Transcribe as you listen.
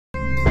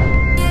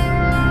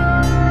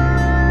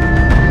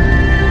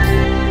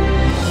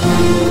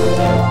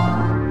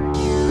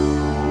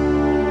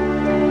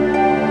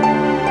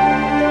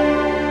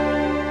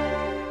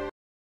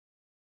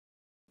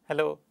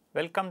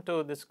Welcome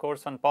to this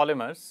course on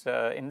polymers.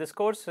 In this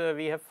course,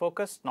 we have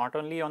focused not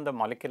only on the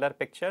molecular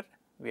picture,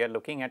 we are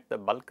looking at the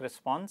bulk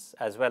response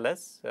as well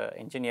as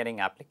engineering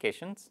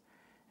applications.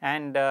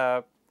 And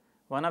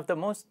one of the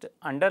most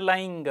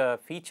underlying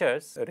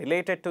features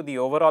related to the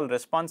overall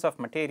response of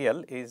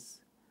material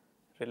is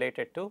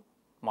related to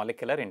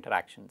molecular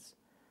interactions.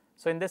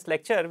 So, in this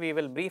lecture, we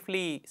will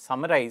briefly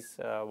summarize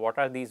what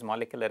are these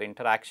molecular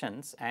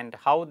interactions and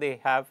how they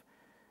have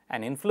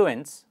an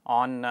influence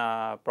on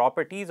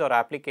properties or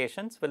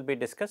applications will be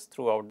discussed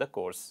throughout the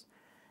course.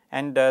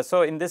 And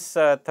so, in this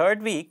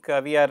third week,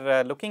 we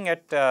are looking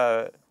at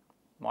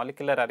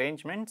molecular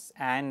arrangements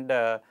and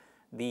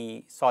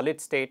the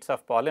solid states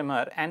of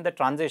polymer and the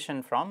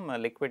transition from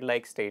liquid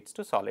like states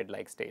to solid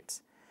like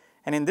states.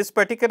 And in this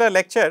particular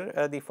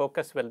lecture, the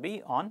focus will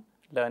be on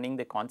learning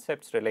the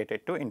concepts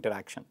related to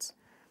interactions.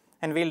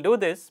 And we will do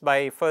this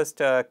by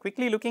first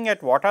quickly looking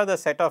at what are the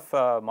set of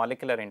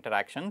molecular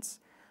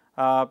interactions.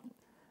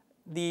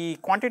 The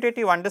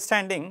quantitative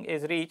understanding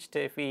is reached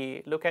if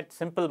we look at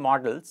simple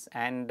models,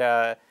 and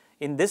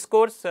in this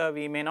course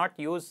we may not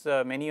use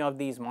many of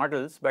these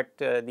models, but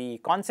the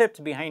concepts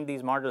behind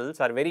these models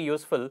are very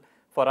useful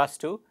for us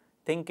to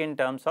think in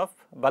terms of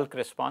bulk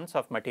response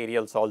of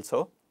materials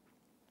also.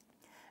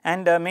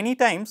 And many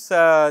times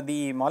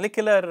the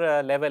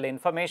molecular level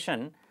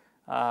information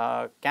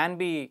can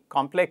be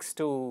complex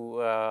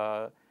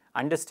to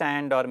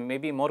understand, or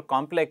maybe more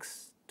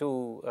complex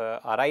to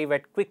arrive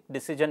at quick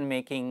decision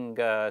making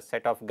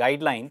set of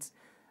guidelines.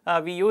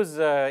 We use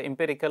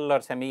empirical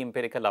or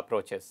semi-empirical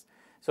approaches.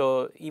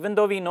 So, even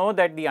though we know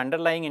that the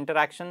underlying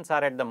interactions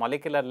are at the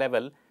molecular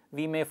level,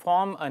 we may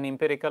form an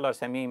empirical or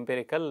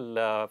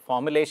semi-empirical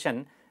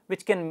formulation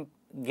which can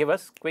give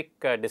us quick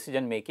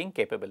decision making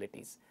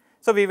capabilities.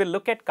 So, we will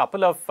look at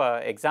couple of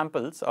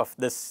examples of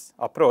this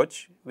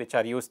approach which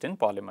are used in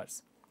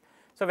polymers.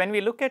 So, when we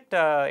look at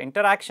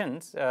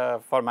interactions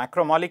for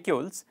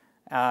macromolecules,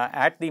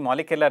 at the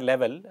molecular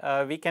level,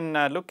 we can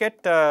look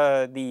at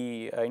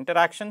the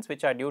interactions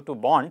which are due to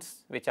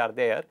bonds which are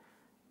there,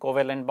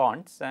 covalent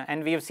bonds,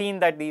 and we have seen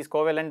that these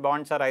covalent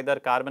bonds are either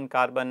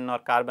carbon-carbon or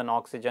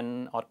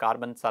carbon-oxygen or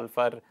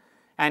carbon-sulfur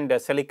and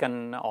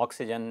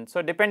silicon-oxygen.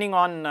 So, depending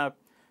on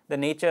the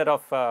nature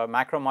of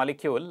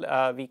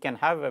macromolecule, we can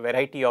have a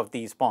variety of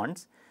these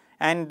bonds,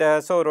 and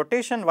so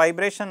rotation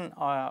vibration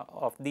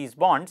of these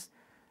bonds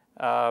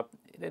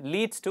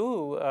leads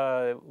to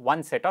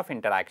one set of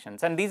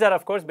interactions, and these are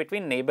of course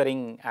between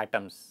neighboring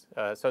atoms.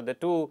 So, the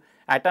two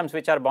atoms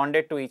which are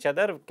bonded to each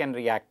other can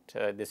react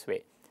this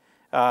way.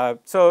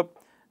 So,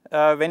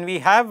 when we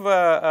have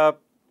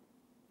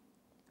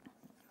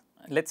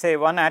let us say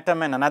one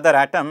atom and another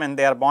atom and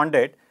they are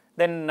bonded,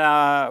 then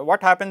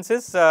what happens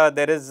is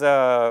there is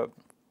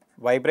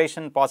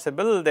vibration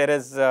possible, there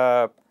is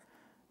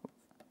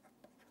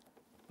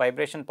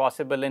vibration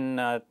possible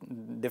in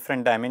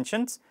different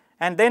dimensions.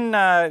 And then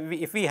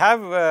if we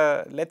have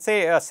let us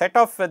say a set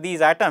of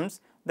these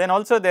atoms, then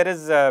also there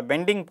is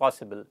bending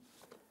possible.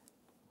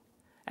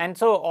 And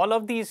so, all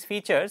of these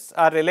features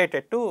are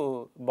related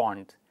to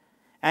bond,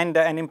 and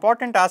an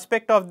important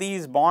aspect of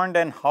these bond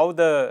and how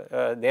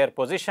their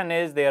position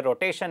is, their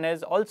rotation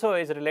is, also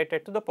is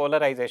related to the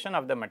polarization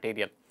of the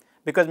material,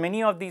 because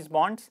many of these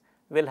bonds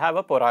will have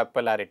a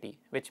polarity,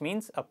 which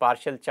means a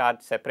partial charge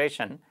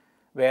separation,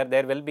 where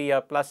there will be a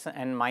plus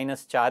and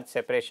minus charge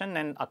separation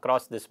and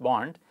across this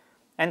bond.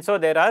 And so,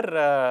 there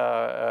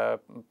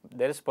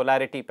is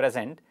polarity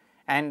present,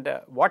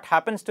 and what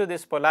happens to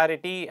this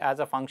polarity as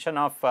a function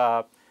of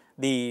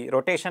the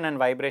rotation and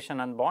vibration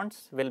on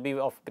bonds will be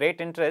of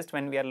great interest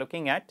when we are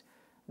looking at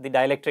the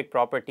dielectric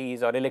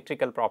properties or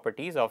electrical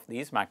properties of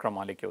these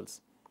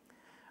macromolecules.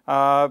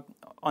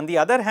 On the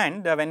other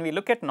hand, when we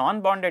look at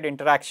non-bonded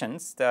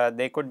interactions,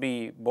 they could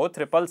be both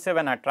repulsive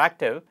and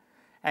attractive.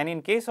 And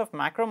in case of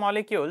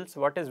macromolecules,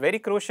 what is very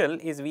crucial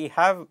is we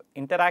have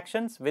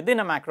interactions within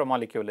a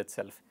macromolecule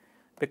itself,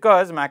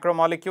 because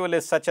macromolecule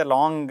is such a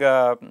long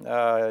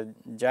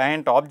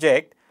giant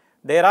object.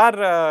 There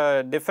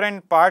are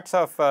different parts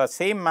of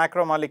same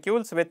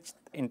macromolecules which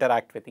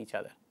interact with each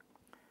other.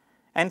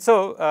 And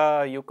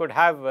so, you could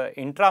have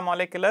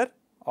intramolecular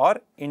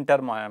or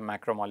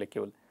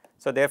intermacromolecule.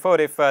 So, therefore,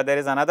 if there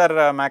is another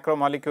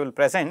macromolecule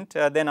present,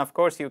 then of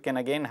course, you can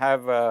again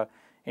have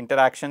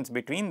interactions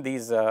between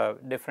these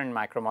different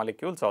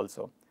macromolecules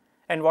also.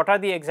 And what are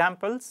the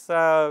examples?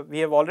 We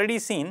have already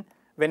seen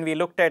when we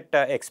looked at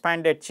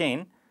expanded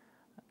chain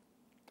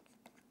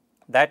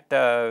that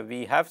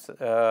we have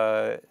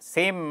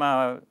same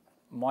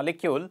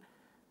molecule,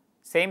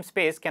 same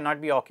space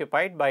cannot be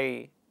occupied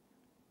by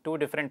two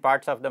different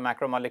parts of the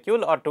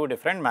macromolecule or two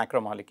different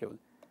macromolecule.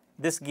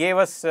 This gave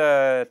us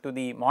to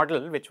the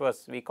model which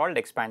was we called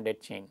expanded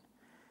chain.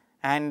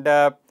 And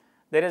there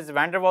is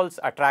van der Waals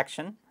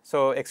attraction.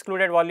 So,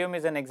 excluded volume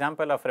is an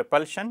example of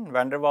repulsion,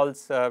 van der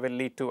Waals will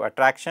lead to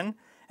attraction,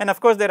 and of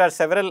course, there are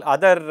several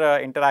other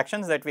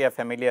interactions that we are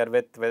familiar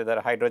with,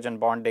 whether hydrogen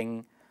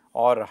bonding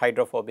or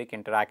hydrophobic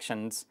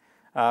interactions.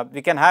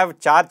 We can have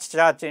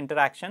charge-charge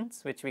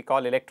interactions which we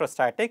call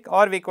electrostatic,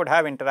 or we could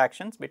have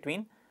interactions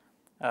between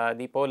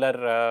the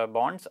polar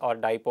bonds or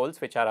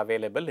dipoles which are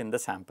available in the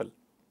sample.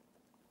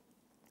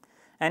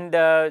 And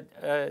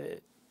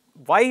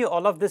why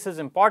all of this is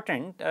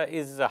important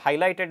is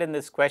highlighted in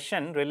this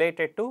question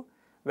related to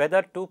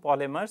whether two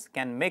polymers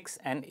can mix,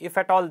 and if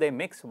at all they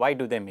mix, why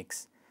do they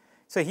mix.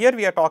 So, here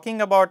we are talking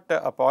about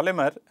a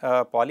polymer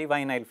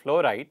polyvinyl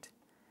fluoride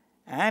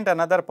and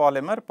another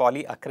polymer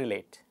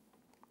polyacrylate,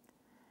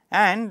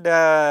 and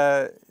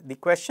the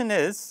question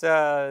is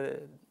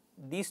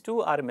these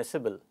two are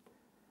miscible,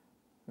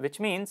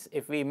 which means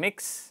if we make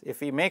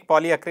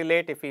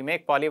polyacrylate, if we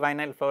make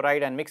polyvinyl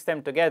fluoride and mix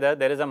them together,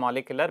 there is a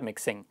molecular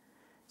mixing.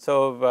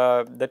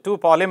 So, the two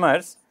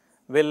polymers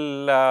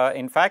will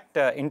in fact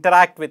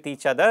interact with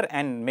each other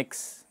and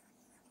mix.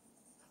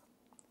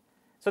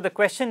 So, the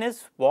question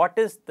is, what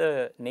is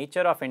the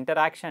nature of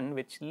interaction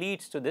which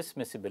leads to this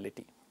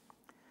miscibility?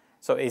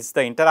 So, is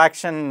the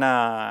interaction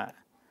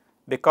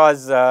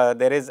because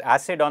there is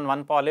acid on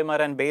one polymer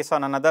and base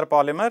on another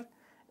polymer?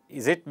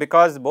 Is it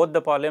because both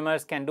the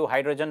polymers can do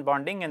hydrogen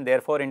bonding and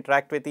therefore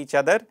interact with each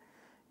other?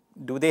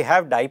 Do they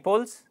have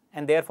dipoles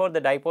and therefore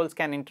the dipoles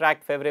can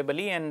interact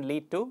favorably and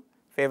lead to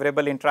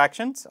favorable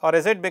interactions, or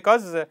is it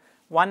because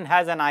one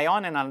has an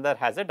ion and another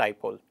has a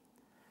dipole?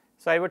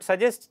 So, I would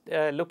suggest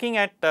looking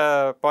at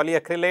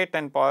polyacrylate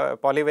and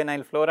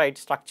polyvinyl fluoride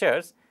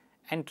structures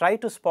and try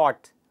to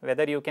spot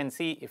whether you can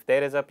see if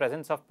there is a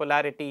presence of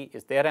polarity,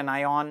 is there an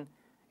ion,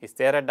 is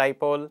there a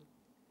dipole,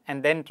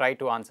 and then try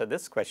to answer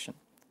this question.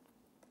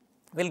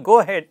 We will go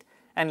ahead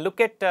and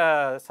look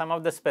at some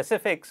of the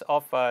specifics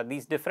of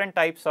these different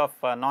types of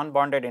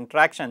non-bonded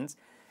interactions,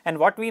 and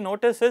what we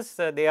notice is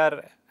they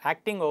are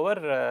acting over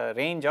a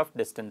range of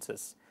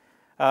distances.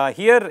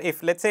 Here,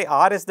 if let us say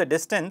r is the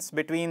distance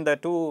between the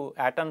two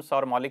atoms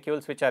or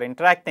molecules which are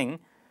interacting,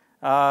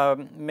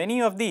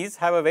 many of these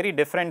have a very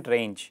different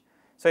range.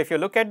 So, if you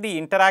look at the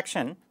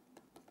interaction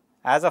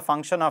as a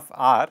function of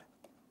r,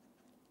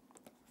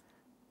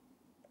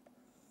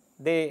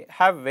 they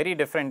have very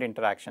different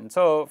interactions.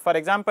 So, for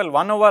example,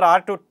 1 over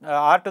r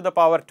to the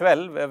power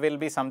 12 will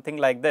be something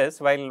like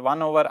this, while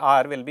 1 over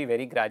r will be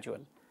very gradual.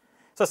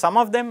 So, some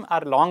of them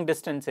are long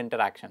distance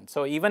interactions.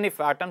 So, even if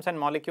atoms and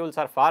molecules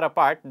are far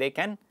apart, they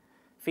can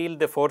feel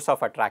the force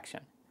of attraction.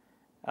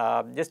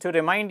 Just to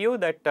remind you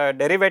that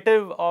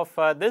derivative of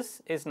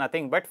this is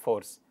nothing but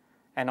force,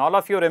 and all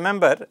of you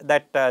remember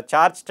that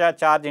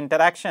charge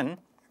interaction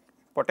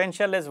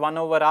potential is 1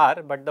 over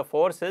r, but the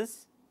force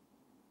is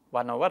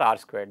 1 over r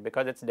squared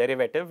because it is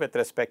derivative with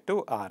respect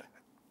to r.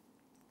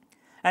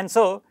 And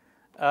so,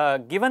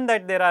 given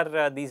that there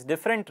are these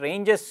different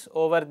ranges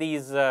over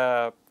these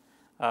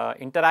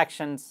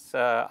interactions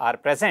are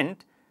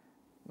present,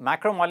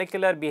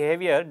 macromolecular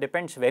behavior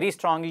depends very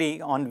strongly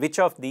on which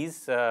of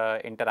these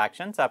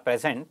interactions are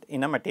present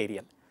in a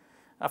material.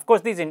 Of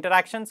course, these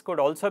interactions could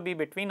also be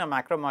between a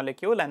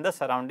macromolecule and the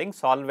surrounding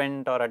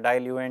solvent or a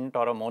diluent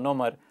or a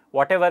monomer,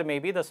 whatever may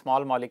be the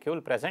small molecule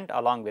present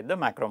along with the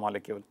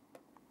macromolecule.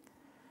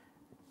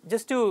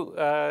 Just to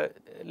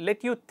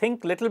let you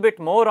think little bit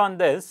more on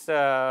this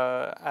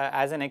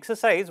as an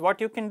exercise,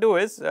 what you can do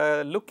is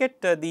look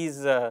at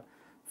these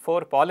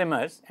 4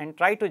 polymers and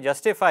try to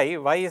justify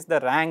why is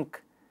the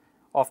rank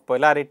of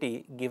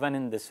polarity given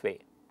in this way.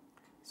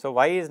 So,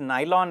 why is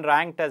nylon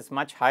ranked as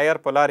much higher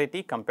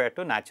polarity compared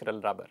to natural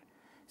rubber?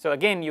 So,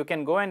 again you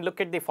can go and look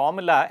at the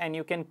formula and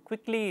you can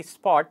quickly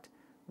spot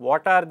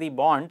what are the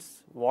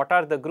bonds, what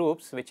are the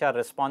groups which are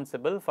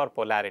responsible for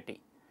polarity.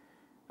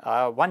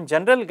 One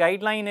general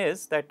guideline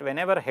is that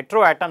whenever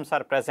heteroatoms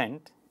are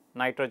present,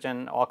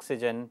 nitrogen,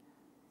 oxygen,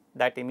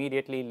 that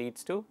immediately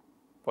leads to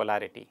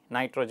polarity,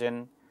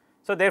 nitrogen.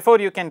 So, therefore,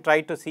 you can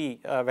try to see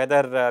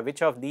whether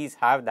which of these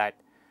have that.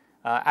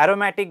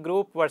 Aromatic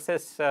group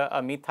versus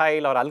a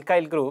methyl or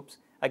alkyl groups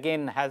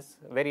again has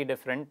very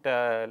different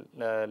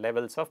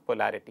levels of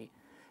polarity.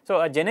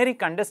 So, a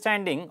generic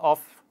understanding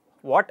of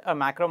what a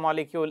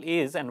macromolecule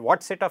is and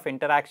what set of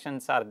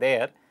interactions are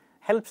there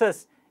helps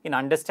us in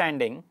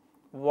understanding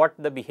what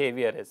the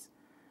behavior is.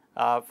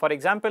 For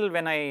example,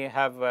 when I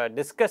have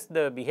discussed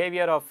the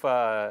behavior of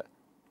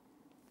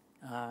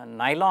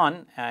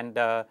nylon and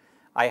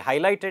I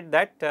highlighted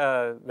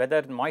that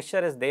whether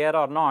moisture is there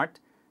or not,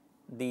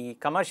 the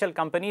commercial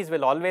companies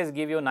will always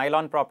give you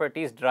nylon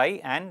properties dry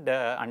and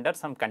under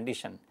some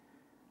conditioned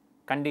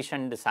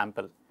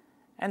sample.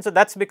 And so,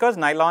 that is because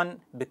nylon,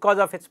 because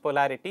of its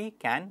polarity,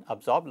 can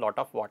absorb lot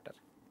of water.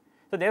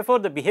 So, therefore,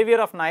 the behavior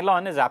of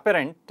nylon is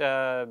apparent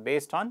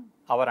based on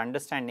our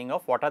understanding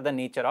of what are the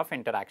nature of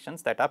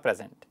interactions that are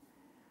present.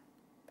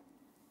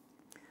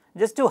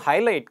 Just to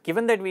highlight,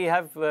 given that we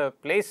have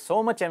placed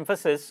so much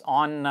emphasis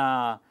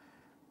on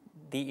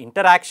the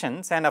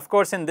interactions, and of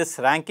course, in this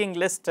ranking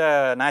list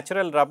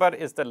natural rubber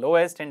is the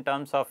lowest in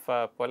terms of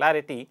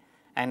polarity,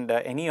 and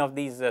any of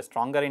these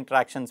stronger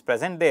interactions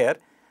present there.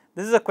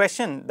 This is a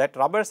question that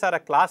rubbers are a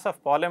class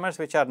of polymers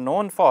which are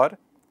known for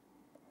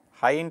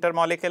high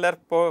intermolecular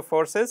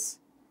forces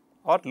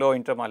or low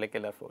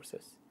intermolecular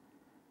forces.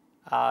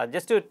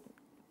 Just to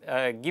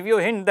give you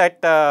a hint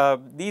that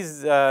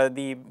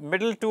the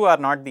middle two are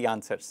not the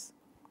answers.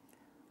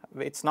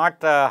 it is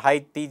not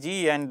high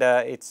Tg and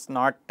it is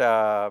not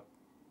the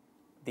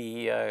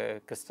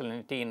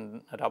crystallinity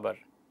in rubber.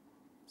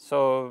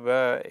 So,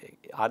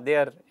 are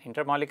there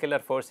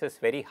intermolecular forces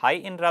very high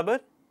in rubber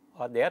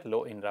or they are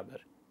low in rubber?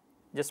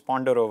 Just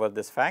ponder over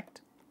this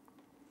fact.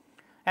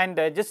 And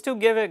just to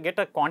get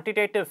a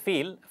quantitative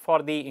feel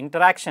for the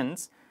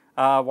interactions,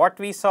 what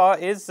we saw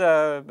is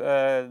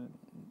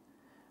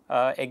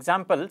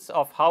examples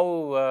of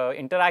how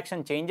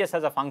interaction changes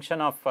as a function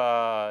of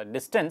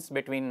distance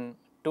between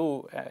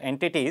two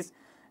entities,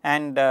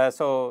 and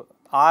so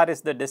r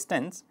is the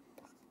distance,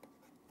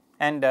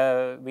 and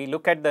we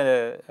look at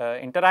the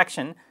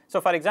interaction.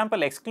 So, for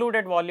example,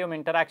 excluded volume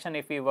interaction,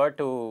 if we were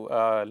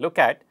to look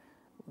at,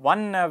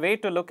 one way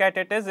to look at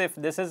it is, if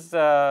this is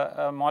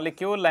a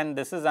molecule and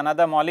this is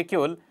another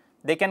molecule,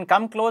 they can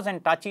come close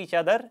and touch each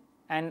other,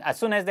 and as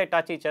soon as they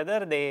touch each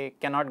other, they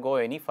cannot go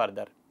any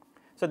further.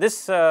 So,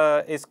 this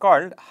is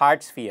called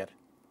hard sphere,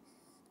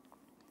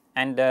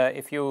 and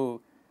if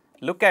you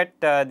look at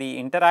the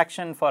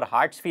interaction for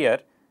hard sphere,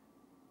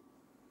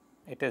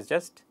 it is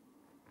just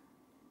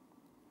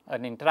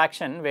an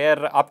interaction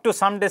where up to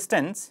some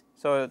distance.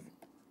 So,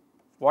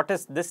 what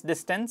is this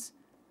distance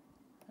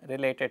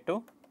related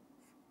to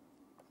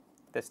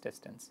this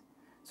distance?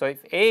 So,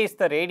 if A is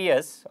the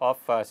radius of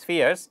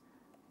spheres,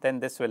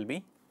 then this will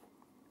be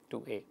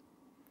 2A.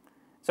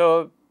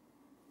 So,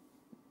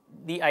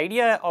 the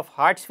idea of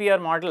hard sphere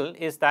model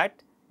is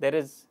that there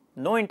is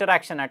no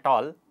interaction at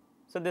all.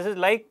 So, this is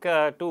like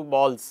two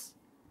balls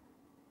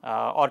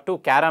or two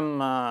carom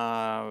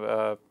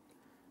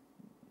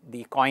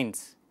the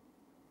coins.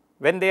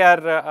 When they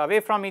are away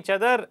from each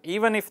other,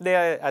 even if they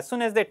are, as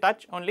soon as they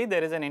touch, only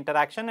there is an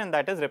interaction, and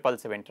that is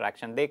repulsive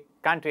interaction. They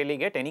can't really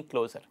get any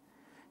closer.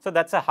 So,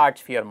 that is a hard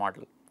sphere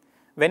model.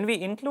 When we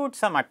include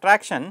some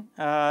attraction,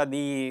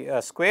 the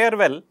square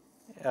well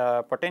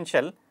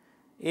potential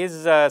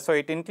is, so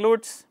it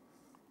includes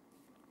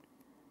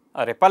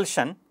a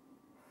repulsion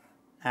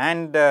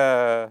and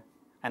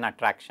an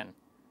attraction.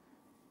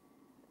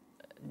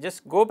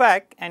 Just go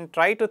back and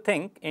try to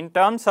think in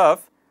terms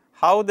of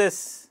how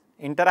this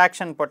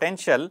interaction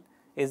potential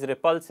is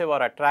repulsive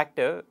or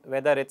attractive,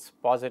 whether it is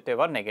positive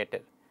or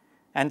negative.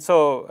 And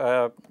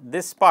so,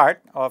 this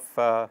part of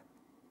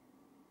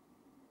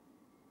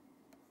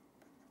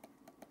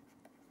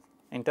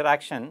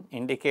interaction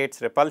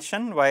indicates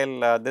repulsion,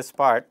 while this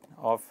part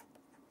of,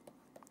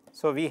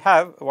 so we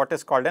have what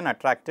is called an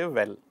attractive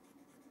well.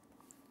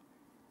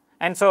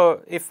 And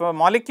so, if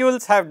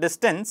molecules have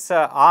distance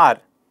r,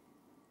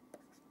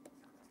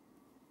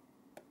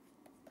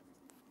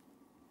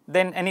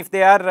 then, and if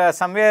they are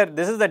somewhere,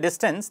 this is the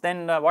distance,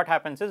 then what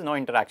happens is no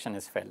interaction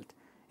is felt.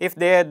 If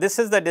this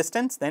is the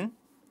distance, then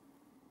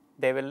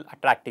they will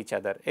attract each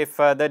other. If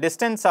the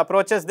distance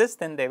approaches this,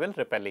 then they will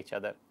repel each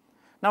other.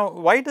 Now,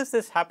 why does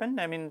this happen?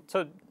 I mean,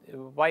 so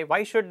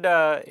why should,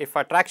 if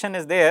attraction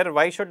is there,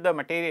 why should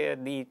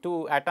the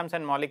two atoms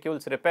and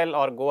molecules repel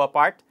or go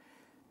apart?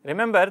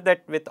 Remember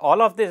that with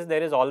all of this,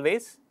 there is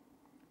always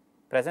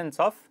presence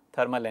of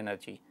thermal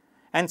energy.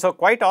 And so,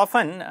 quite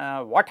often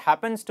what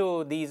happens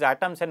to these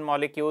atoms and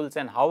molecules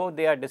and how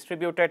they are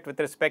distributed with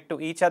respect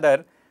to each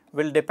other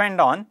will depend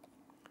on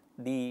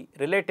the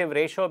relative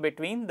ratio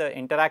between the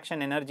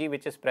interaction energy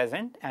which is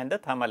present and the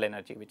thermal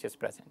energy which is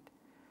present.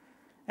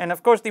 And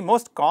of course, the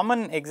most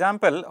common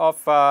example of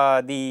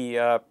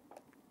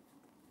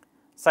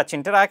such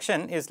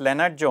interaction is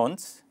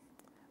Lennard-Jones,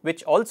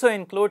 which also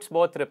includes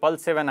both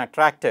repulsive and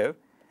attractive.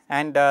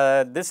 And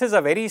this is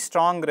a very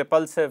strong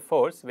repulsive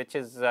force, which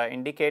is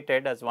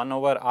indicated as 1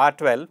 over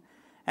R12,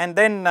 and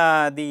then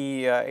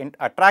the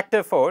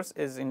attractive force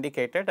is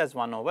indicated as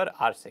 1 over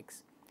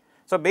R6.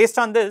 So, based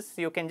on this,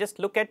 you can just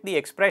look at the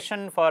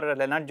expression for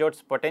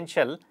Lennard-Jones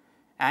potential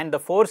and the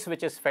force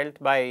which is felt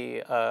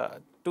by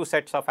two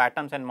sets of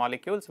atoms and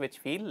molecules which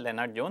feel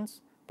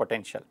Lennard-Jones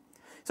potential.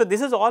 So,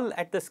 this is all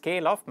at the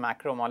scale of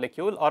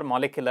macromolecule or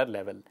molecular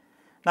level.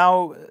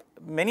 Now,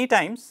 many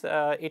times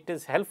it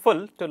is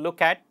helpful to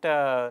look at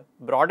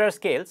broader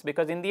scales,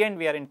 because in the end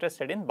we are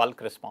interested in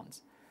bulk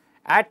response.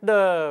 At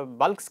the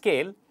bulk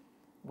scale,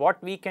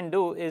 what we can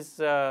do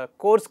is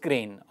coarse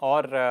grain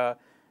or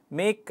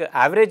make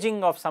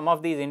averaging of some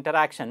of these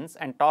interactions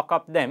and talk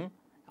up them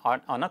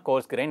on a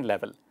coarse grain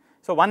level.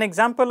 So, one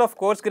example of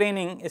coarse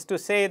graining is to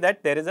say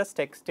that there is a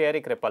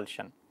steric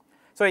repulsion.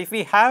 So, if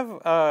we have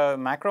a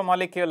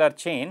macromolecular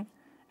chain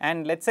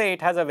and let us say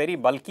it has a very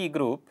bulky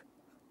group,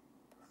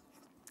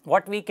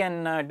 what we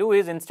can do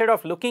is, instead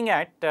of looking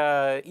at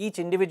each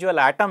individual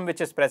atom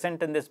which is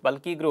present in this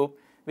bulky group,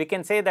 we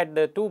can say that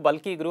the two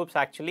bulky groups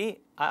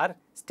actually are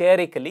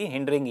sterically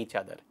hindering each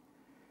other.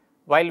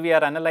 While we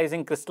are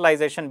analyzing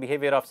crystallization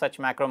behavior of such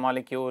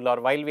macromolecule,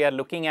 or while we are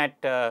looking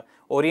at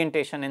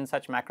orientation in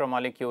such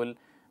macromolecule,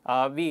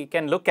 we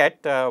can look at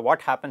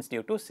what happens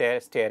due to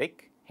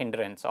steric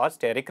hindrance or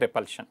steric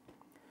repulsion.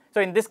 So,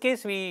 in this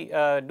case we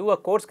do a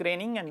coarse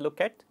graining and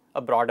look at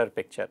a broader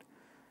picture.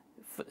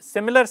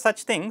 Similar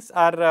such things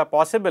are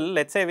possible,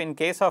 let us say in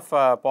case of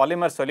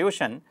polymer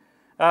solution.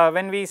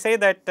 when we say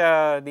that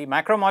the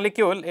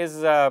macromolecule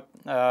is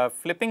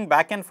flipping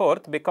back and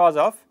forth because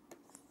of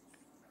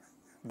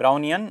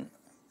Brownian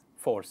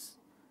force.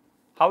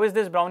 How is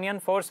this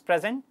Brownian force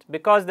present?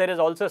 Because there is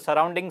also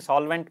surrounding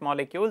solvent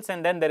molecules,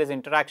 and then there is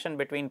interaction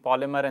between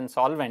polymer and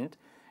solvent,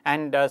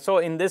 and so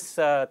in this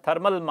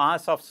thermal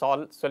mass of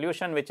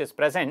solution which is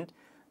present,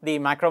 the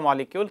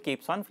macromolecule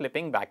keeps on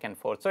flipping back and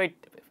forth. So it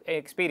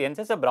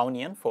experiences a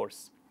Brownian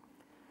force.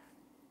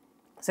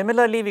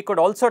 Similarly, we could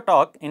also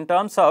talk in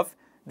terms of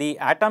the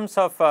atoms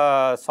of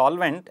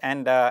solvent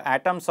and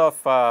atoms of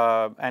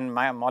and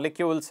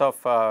molecules of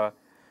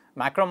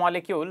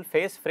macromolecule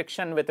face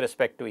friction with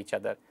respect to each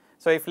other.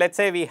 So if let us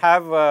say we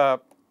have a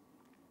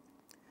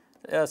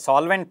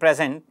solvent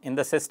present in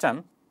the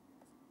system,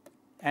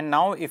 and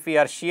now if we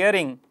are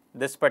shearing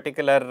this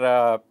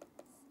particular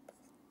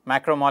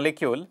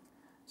macromolecule,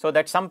 so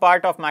that some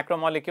part of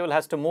macromolecule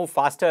has to move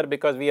faster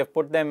because we have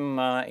put them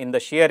in the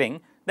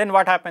shearing, then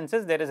what happens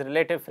is there is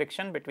relative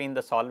friction between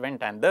the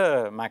solvent and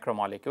the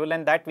macromolecule,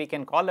 and that we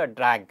can call a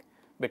drag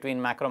between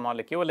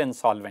macromolecule and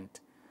solvent.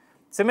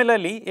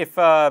 Similarly, if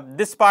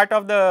this part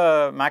of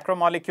the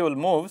macromolecule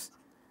moves,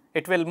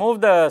 it will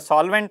move the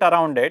solvent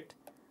around it,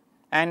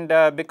 and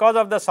because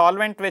of the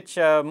solvent which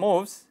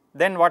moves,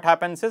 then what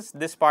happens is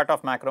this part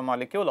of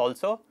macromolecule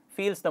also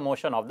feels the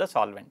motion of the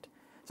solvent.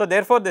 So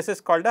therefore, this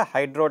is called a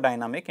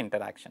hydrodynamic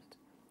interaction.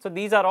 So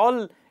these are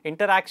all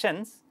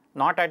interactions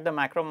not at the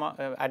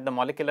at the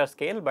molecular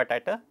scale, but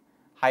at a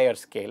higher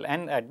scale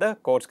and at the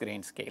coarse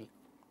grain scale.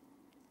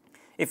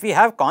 If we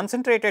have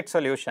concentrated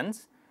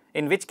solutions,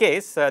 in which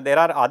case there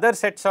are other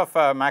sets of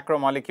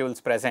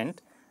macromolecules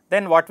present,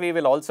 then what we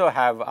will also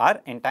have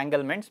are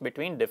entanglements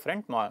between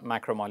different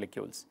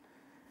macromolecules.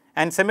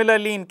 And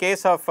similarly, in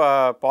case of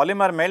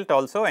polymer melt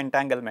also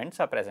entanglements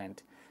are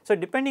present. So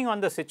depending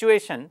on the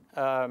situation,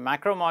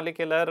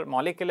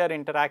 molecular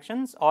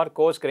interactions or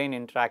coarse grain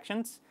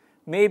interactions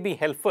may be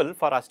helpful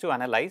for us to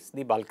analyze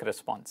the bulk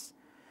response.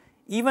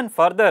 Even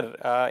further,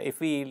 if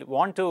we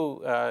want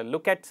to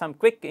look at some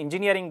quick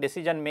engineering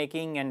decision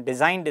making and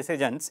design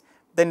decisions,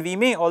 then we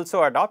may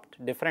also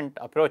adopt different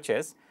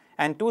approaches,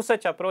 and two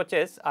such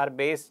approaches are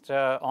based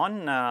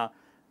on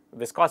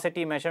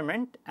viscosity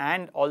measurement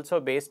and also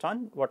based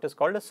on what is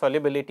called a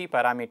solubility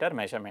parameter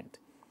measurement.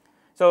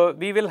 So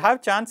we will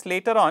have chance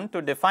later on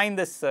to define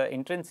this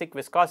intrinsic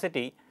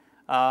viscosity.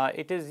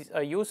 It is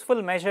a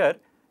useful measure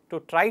to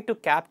try to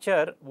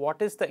capture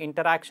what is the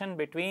interaction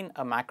between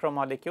a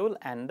macromolecule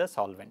and the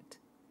solvent.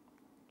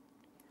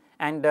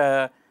 And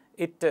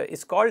it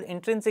is called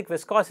intrinsic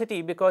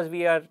viscosity because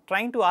we are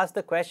trying to ask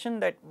the question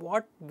that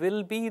what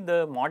will be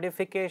the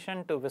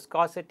modification to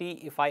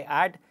viscosity if I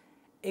add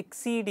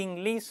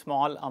exceedingly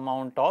small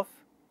amount of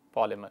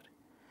polymer.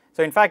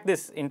 So in fact,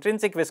 this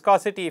intrinsic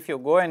viscosity, if you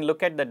go and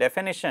look at the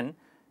definition,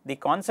 the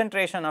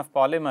concentration of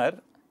polymer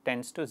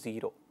tends to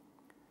 0.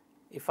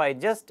 If I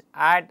just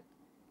add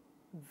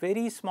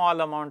very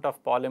small amount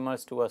of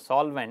polymers to a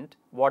solvent,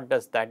 what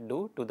does that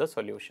do to the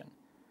solution?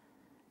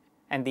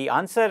 And the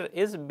answer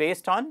is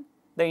based on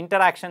the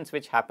interactions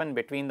which happen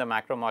between the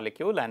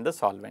macromolecule and the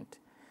solvent.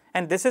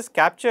 And this is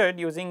captured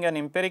using an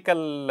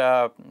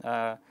empirical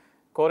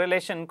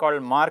correlation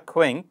called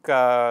Mark-Hoink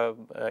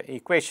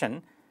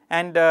equation,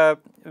 and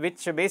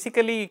which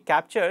basically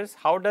captures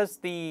how does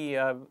the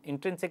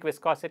intrinsic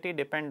viscosity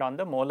depend on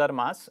the molar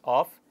mass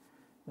of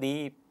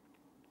the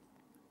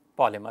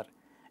polymer,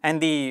 and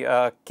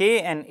the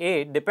K and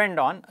A depend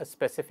on a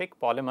specific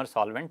polymer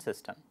solvent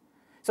system.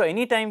 So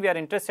anytime we are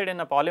interested in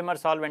a polymer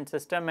solvent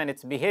system and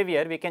its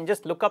behavior, we can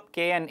just look up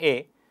K and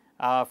A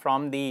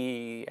from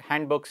the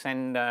handbooks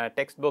and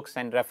textbooks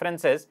and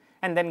references,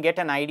 and then get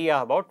an idea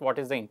about what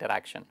is the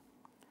interaction.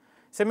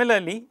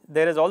 Similarly,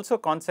 there is also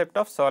concept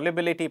of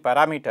solubility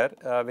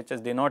parameter which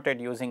is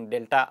denoted using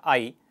delta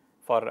I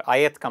for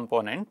ith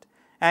component,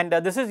 and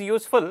this is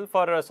useful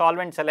for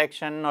solvent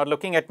selection or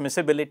looking at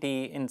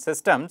miscibility in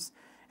systems.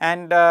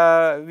 And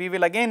we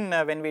will again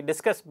when we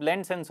discuss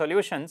blends and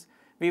solutions,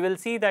 we will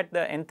see that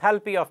the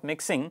enthalpy of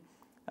mixing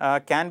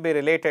can be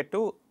related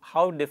to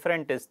how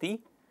different is the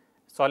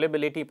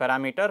solubility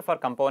parameter for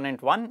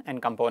component 1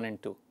 and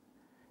component 2.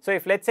 So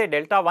if let us say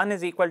delta 1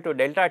 is equal to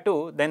delta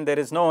 2, then there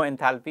is no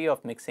enthalpy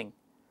of mixing,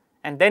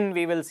 and then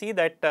we will see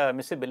that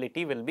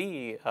miscibility will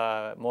be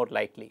more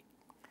likely.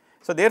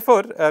 So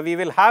therefore, we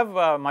will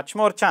have much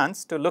more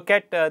chance to look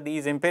at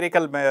these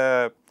empirical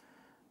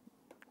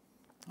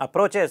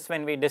approaches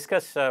when we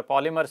discuss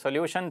polymer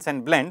solutions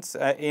and blends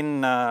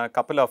in a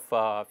couple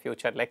of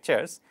future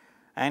lectures.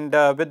 And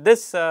with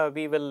this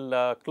we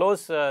will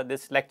close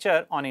this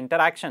lecture on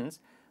interactions,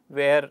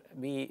 where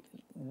we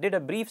did a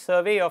brief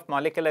survey of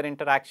molecular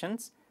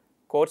interactions,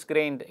 coarse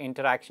grained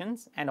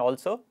interactions, and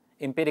also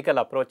empirical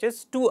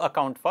approaches to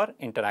account for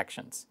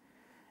interactions.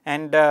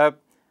 And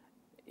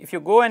if you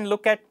go and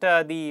look at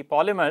the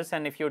polymers,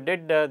 and if you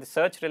did the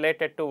search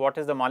related to what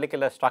is the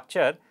molecular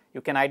structure,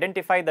 you can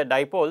identify the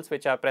dipoles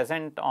which are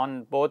present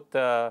on both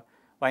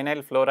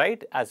vinyl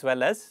fluoride as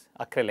well as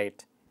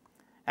acrylate.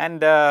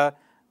 And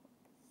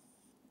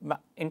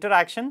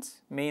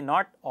interactions may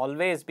not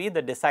always be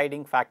the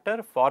deciding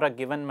factor for a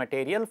given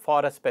material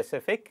for a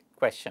specific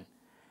question.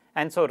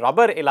 And so,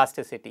 rubber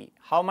elasticity,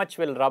 how much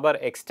will rubber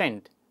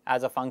extend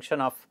as a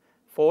function of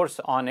force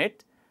on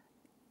it,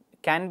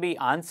 can be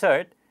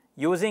answered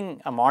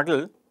using a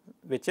model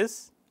which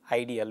is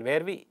ideal,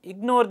 where we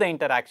ignore the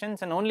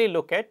interactions and only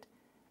look at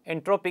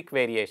entropic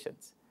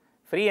variations.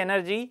 Free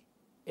energy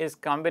is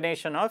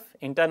combination of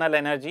internal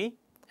energy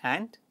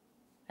and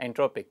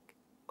entropic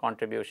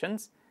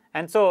contributions,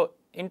 and so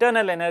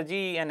internal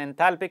energy and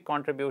enthalpic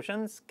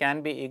contributions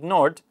can be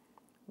ignored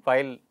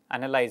while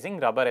analyzing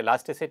rubber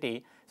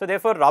elasticity. So,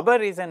 therefore, rubber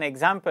is an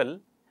example,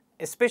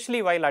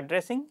 especially while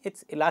addressing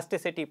its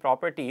elasticity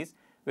properties,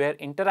 where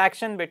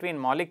interaction between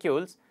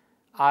molecules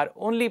are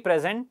only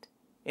present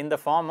in the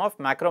form of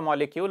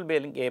macromolecule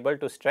being able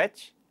to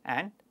stretch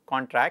and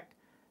contract,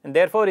 and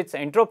therefore, its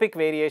entropic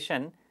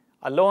variation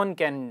alone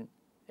can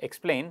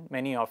explain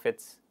many of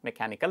its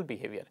mechanical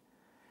behavior.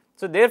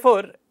 So,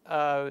 therefore,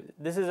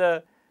 this is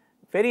a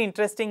very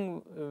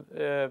interesting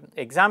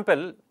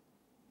example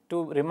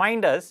to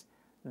remind us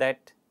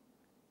that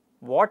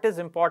what is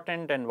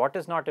important and what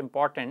is not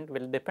important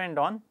will depend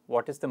on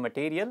what is the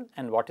material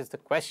and what is the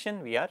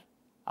question we are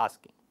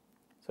asking.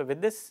 So,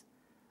 with this,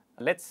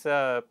 let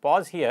us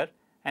pause here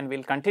and we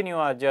will continue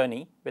our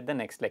journey with the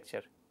next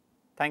lecture.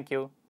 Thank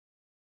you.